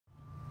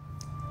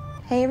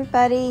Hey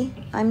everybody,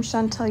 I'm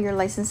Chantel, your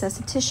licensed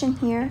esthetician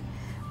here.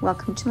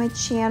 Welcome to my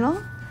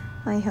channel.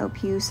 I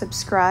hope you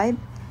subscribe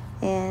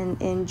and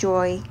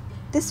enjoy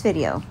this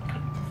video.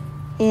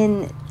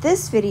 In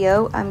this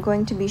video, I'm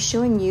going to be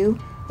showing you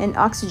an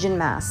oxygen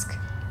mask.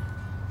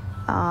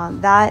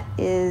 That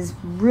is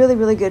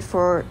really good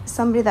for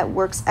somebody that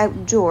works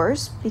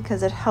outdoors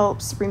because it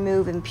helps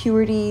remove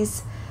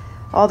impurities,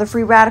 all the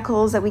free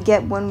radicals that we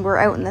get when we're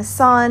out in the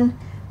sun,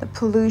 the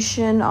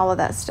pollution, all of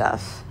that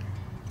stuff.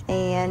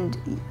 And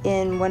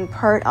in one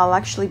part, I'll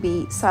actually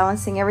be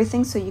silencing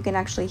everything so you can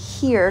actually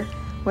hear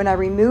when I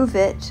remove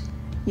it,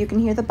 you can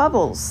hear the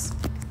bubbles.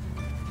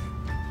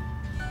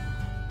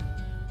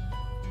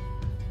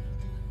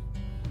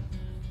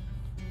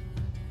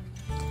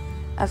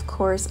 Of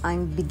course,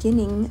 I'm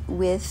beginning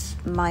with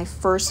my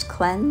first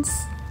cleanse.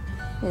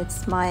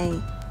 It's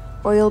my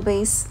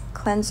oil-based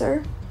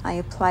cleanser. I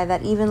apply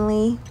that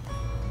evenly,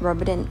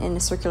 rub it in a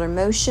circular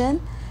motion,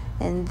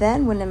 and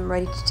then when I'm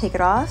ready to take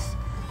it off,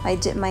 I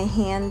dip my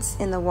hands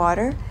in the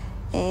water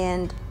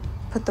and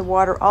put the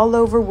water all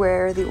over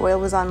where the oil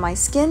was on my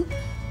skin,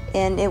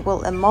 and it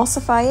will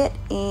emulsify it,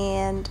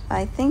 and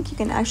I think you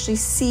can actually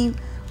see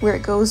where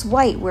it goes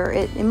white, where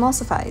it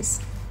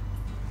emulsifies.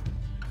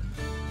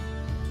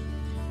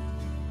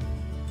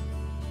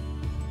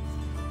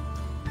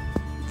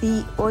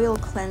 The oil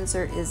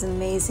cleanser is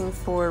amazing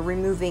for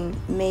removing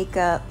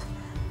makeup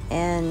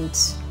and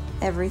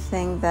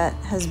everything that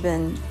has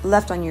been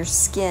left on your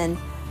skin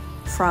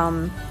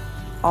from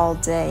all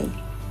day,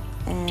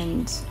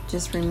 and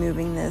just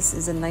removing this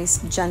is a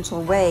nice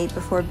gentle way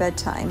before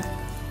bedtime.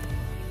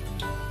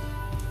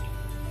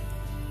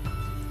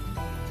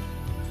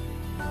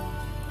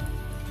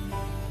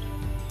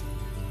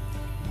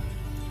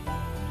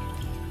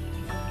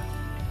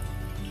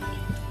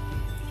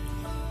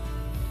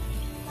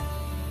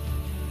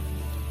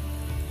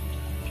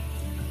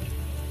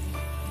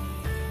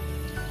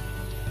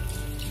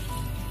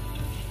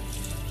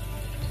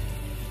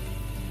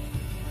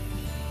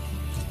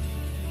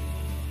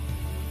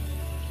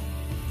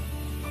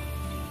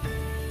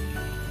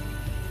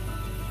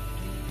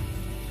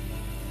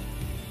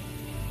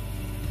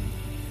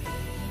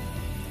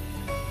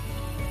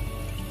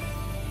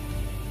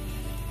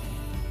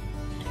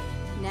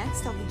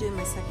 Next, I'll be doing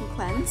my second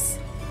cleanse,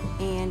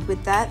 and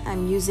with that,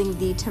 I'm using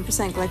the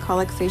 10%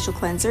 glycolic facial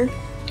cleanser.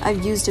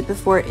 I've used it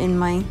before in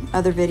my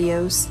other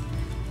videos.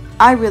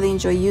 I really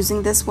enjoy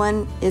using this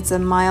one. It's a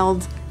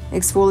mild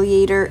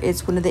exfoliator.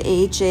 It's one of the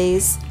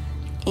AHAs,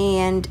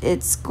 and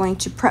it's going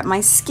to prep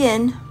my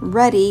skin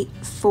ready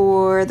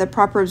for the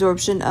proper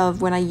absorption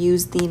of when I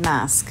use the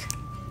mask.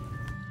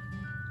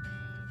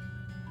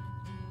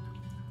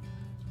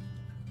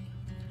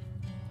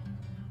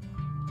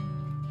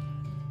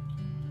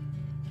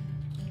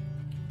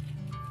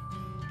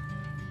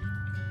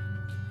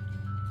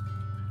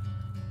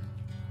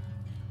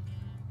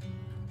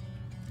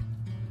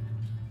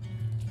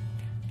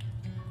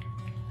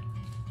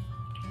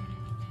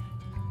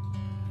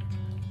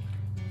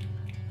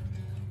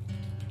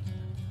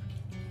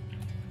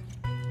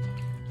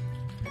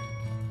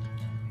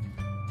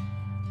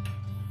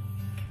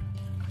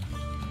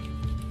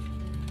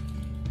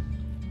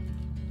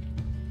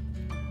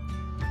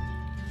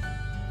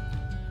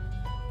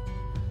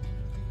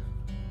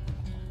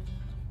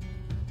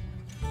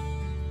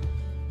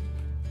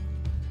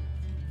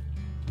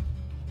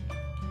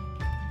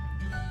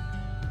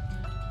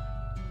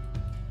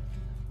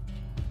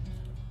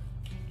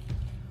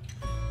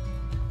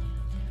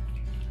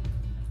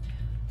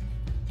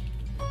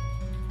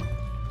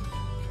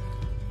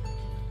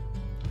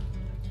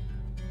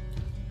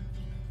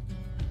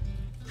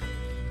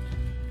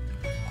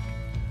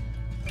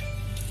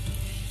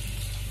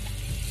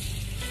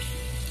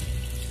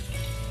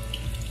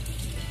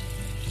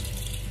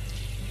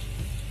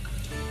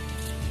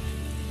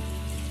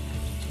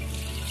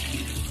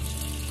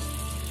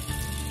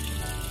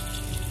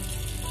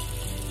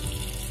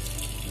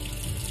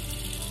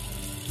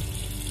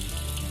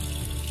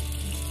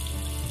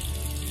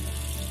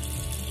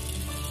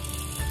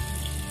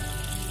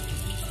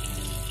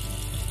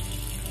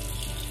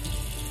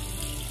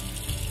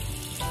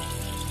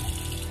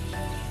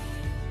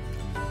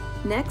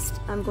 Next,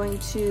 I'm going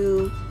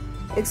to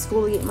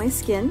exfoliate my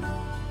skin,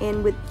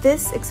 and with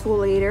this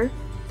exfoliator,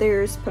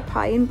 there's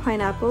papaya and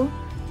pineapple,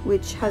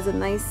 which has a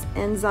nice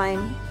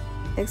enzyme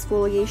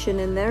exfoliation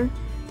in there.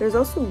 There's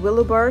also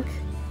willow bark,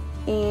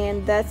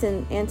 and that's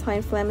an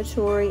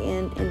anti-inflammatory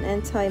and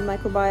an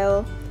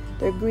antimicrobial.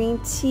 There's green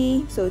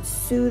tea, so it's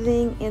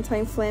soothing,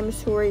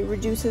 anti-inflammatory,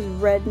 reduces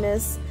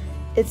redness.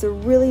 It's a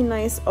really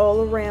nice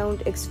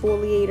all-around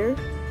exfoliator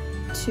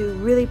to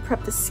really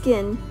prep the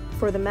skin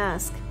for the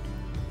mask.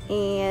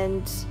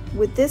 And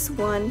with this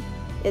one,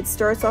 it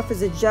starts off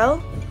as a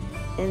gel,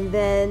 and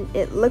then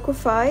it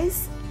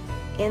liquefies,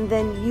 and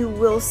then you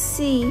will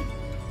see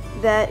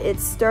that it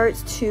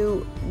starts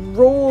to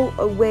roll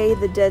away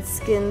the dead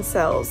skin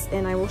cells,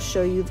 and I will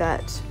show you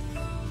that.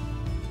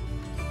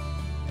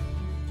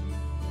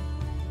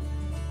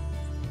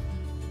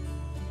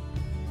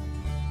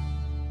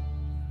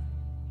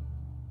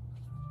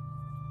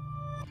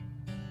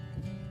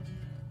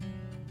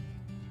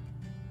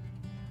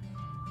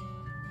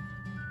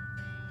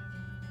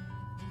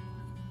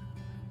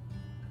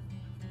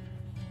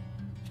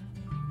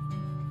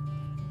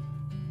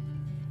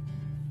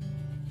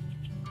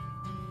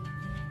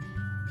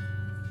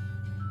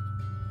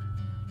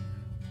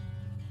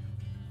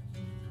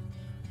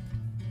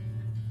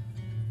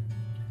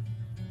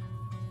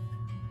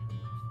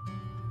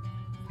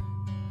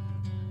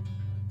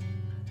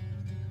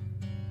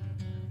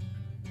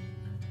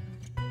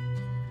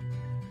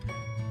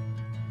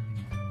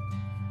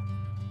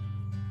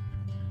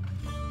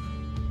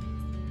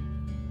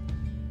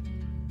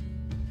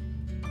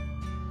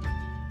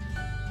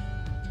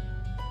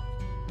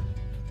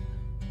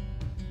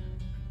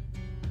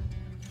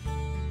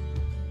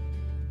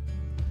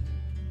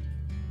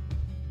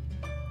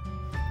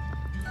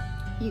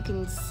 you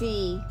can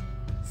see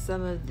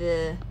some of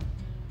the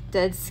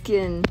dead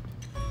skin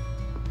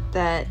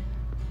that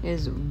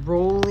is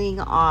rolling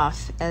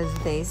off, as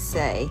they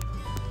say.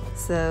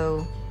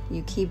 So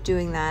you keep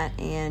doing that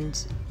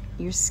and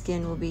your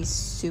skin will be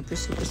super,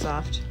 super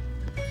soft.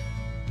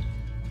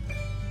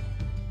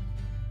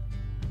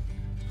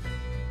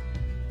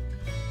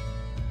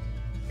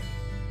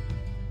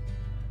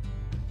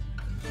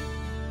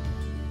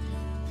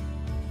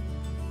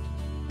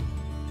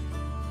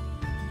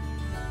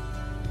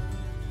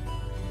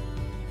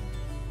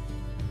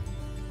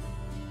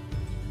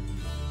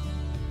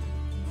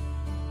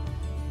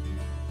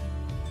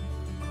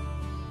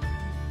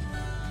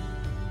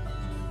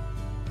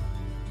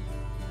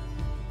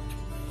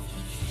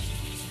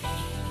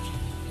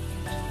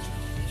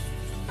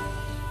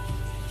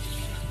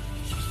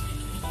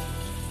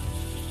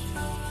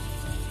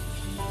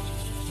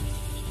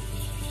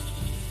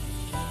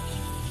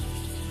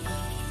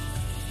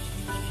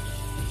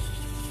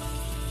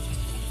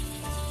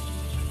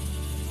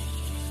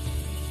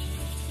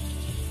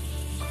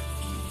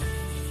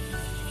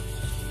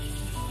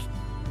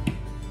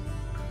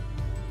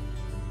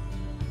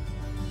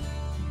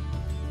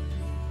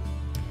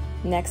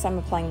 Next, I'm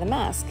applying the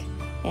mask,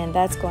 and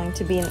that's going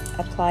to be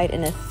applied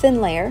in a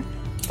thin layer,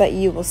 but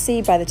you will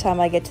see by the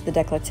time I get to the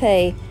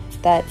décolleté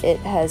that it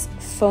has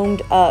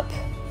foamed up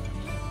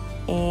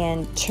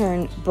and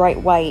turned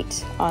bright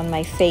white on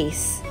my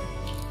face,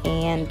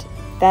 and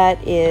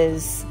that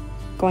is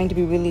going to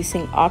be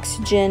releasing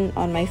oxygen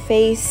on my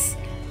face.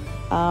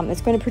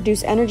 It's going to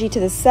produce energy to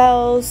the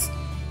cells.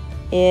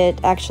 It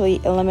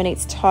actually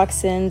eliminates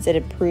toxins. It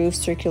improves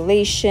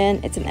circulation.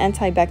 It's an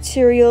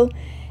antibacterial.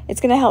 It's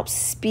going to help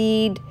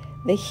speed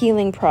the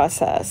healing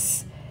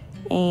process,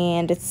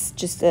 and it's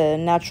just a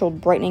natural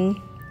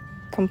brightening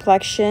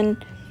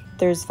complexion.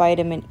 There's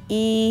vitamin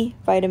E,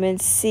 vitamin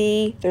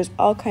C. There's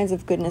all kinds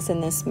of goodness in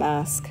this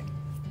mask.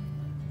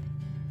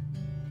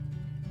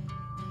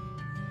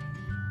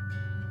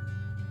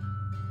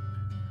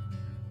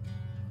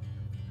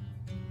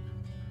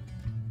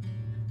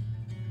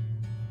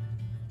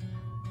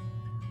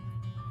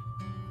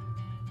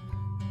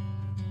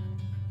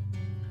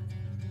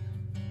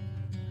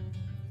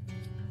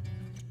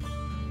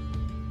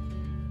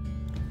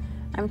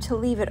 I'm to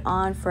leave it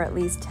on for at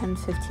least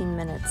 10-15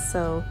 minutes,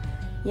 so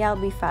yeah, I'll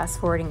be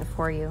fast forwarding it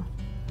for you.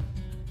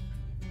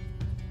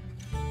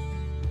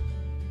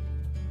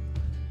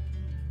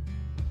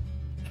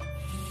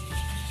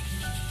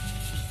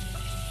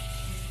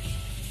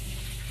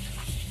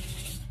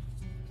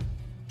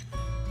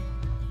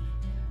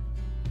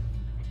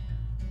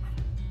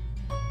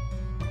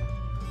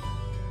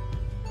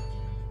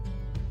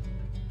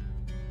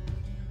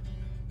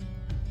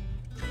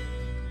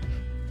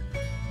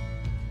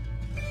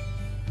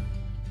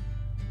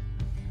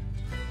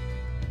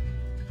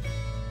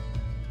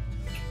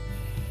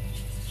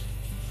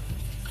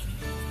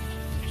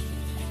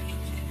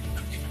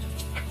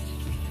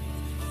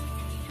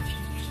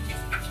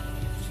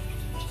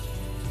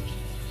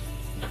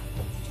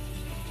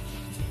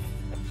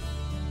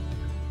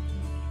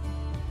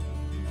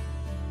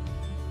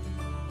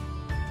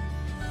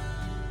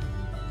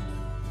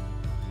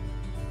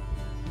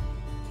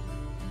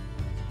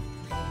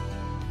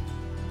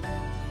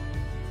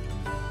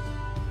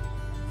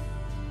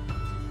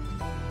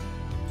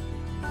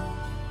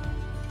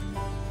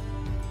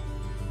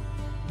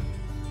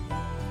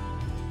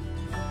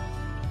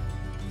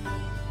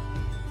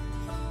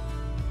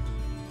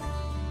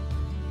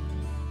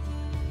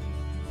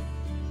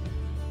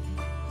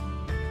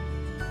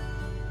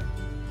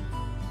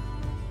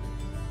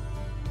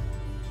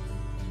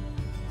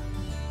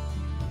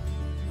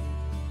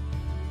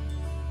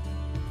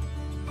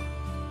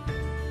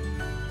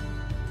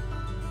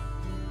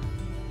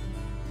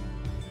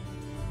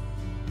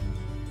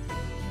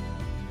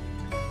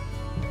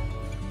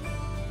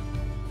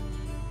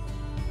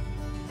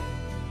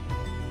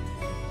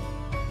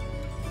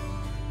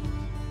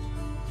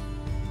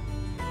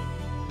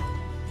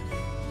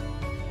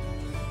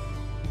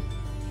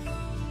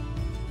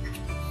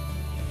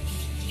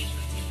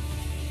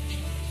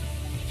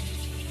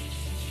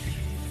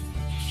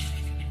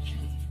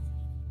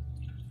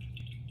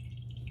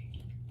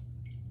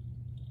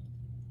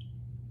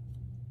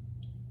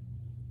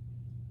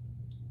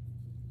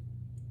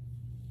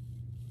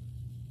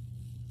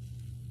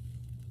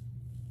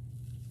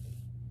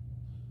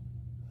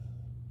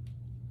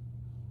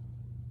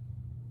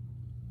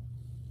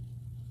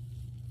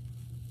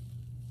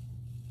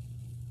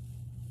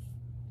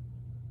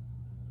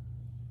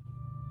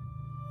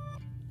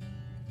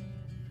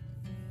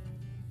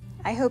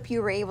 I hope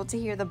you were able to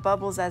hear the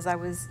bubbles as I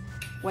was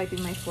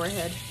wiping my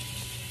forehead.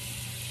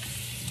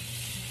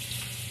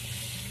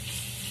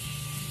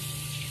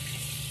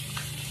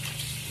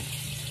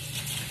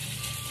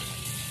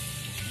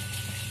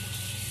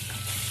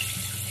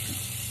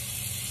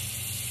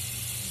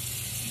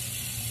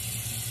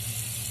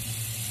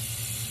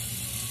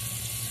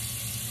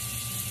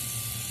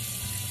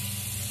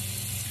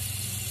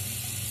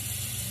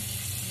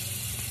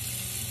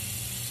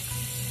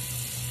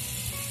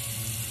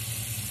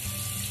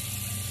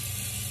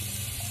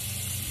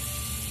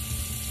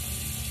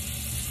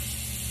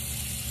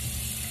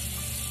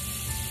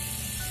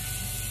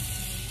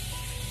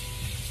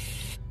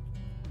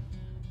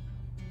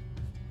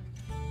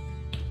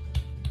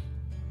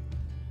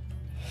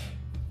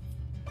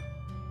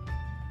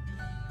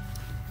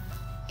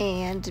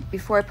 And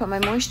before I put my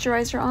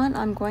moisturizer on,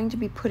 I'm going to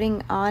be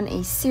putting on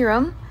a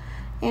serum,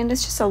 and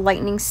it's just a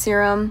lightening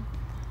serum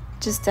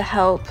just to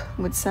help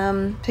with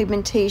some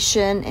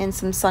pigmentation and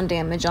some sun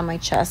damage on my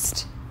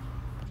chest.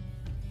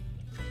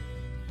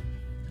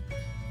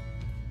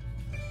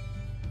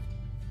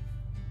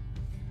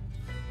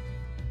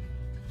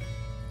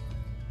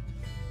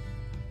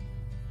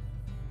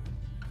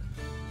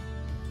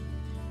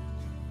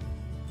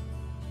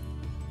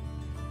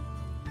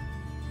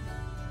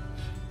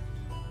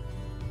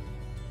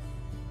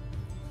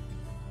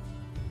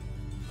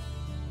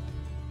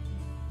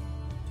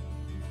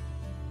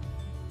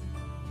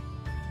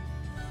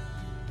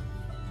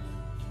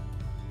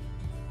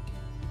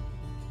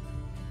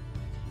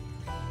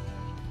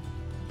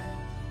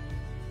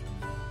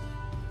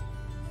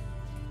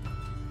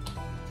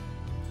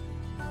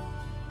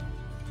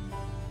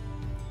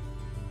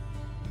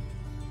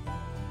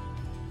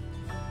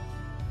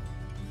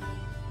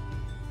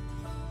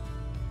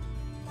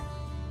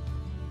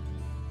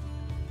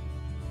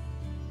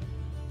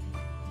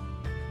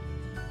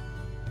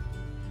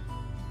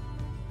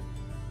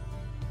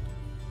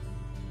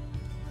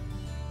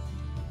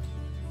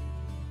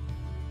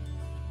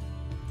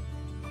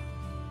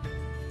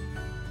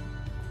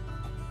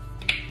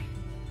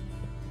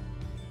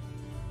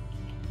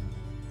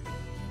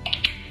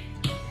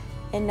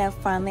 And now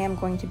finally I'm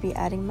going to be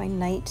adding my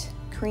night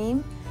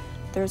cream.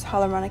 There's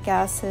hyaluronic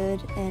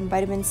acid and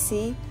vitamin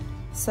C,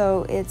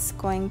 so it's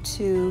going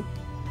to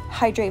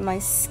hydrate my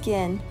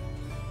skin.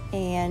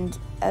 And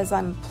as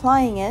I'm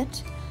applying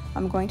it,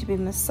 I'm going to be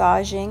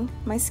massaging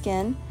my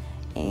skin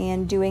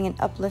and doing an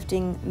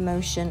uplifting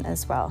motion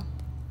as well.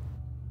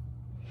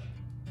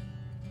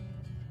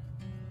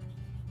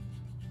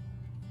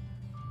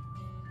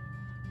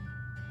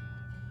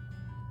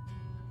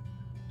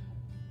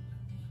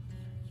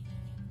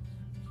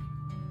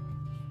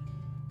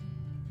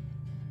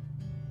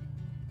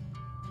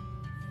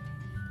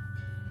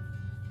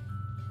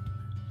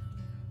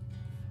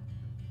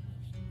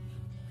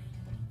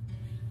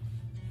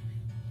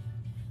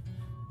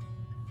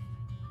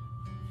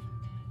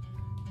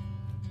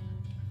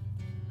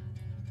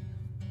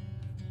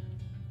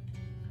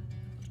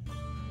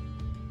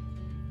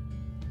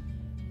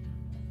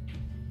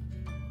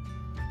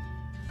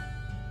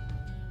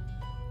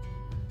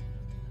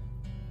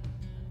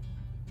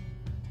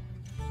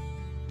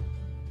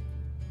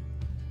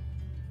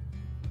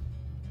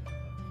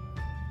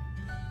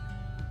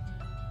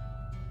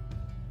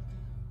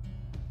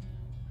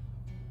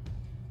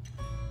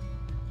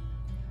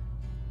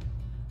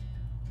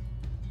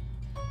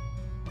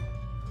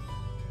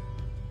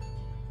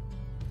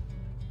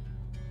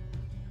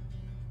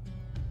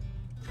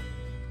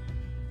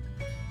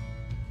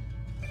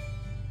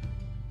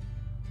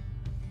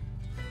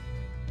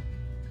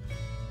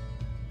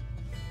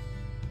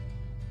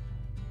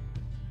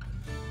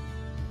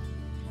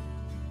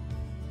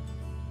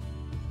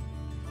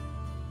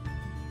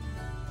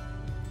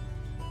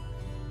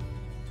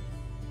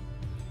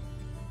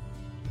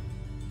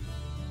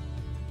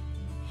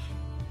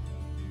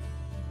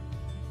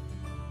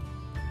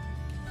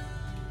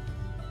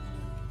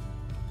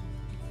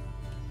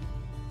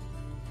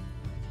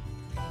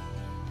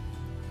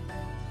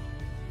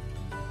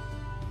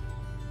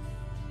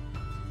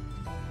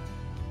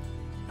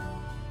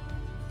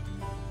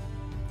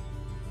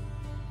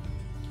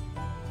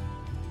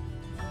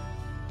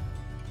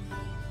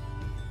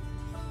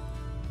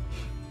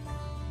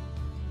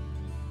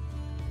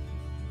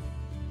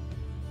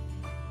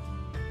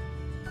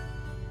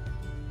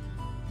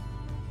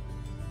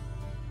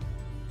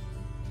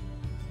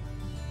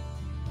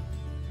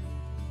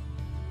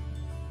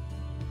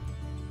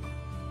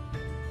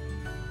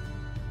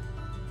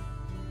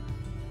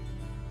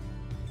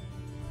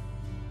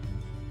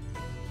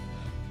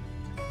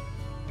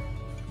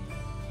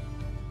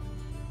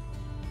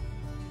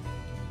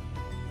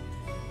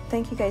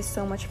 Thank you guys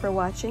so much for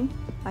watching.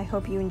 I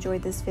hope you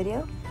enjoyed this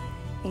video,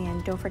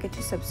 and don't forget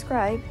to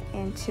subscribe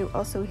and to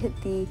also hit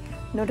the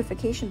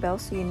notification bell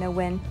so you know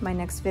when my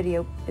next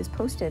video is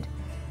posted.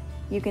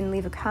 You can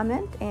leave a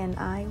comment and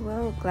I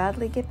will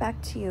gladly get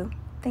back to you.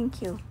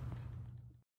 Thank you.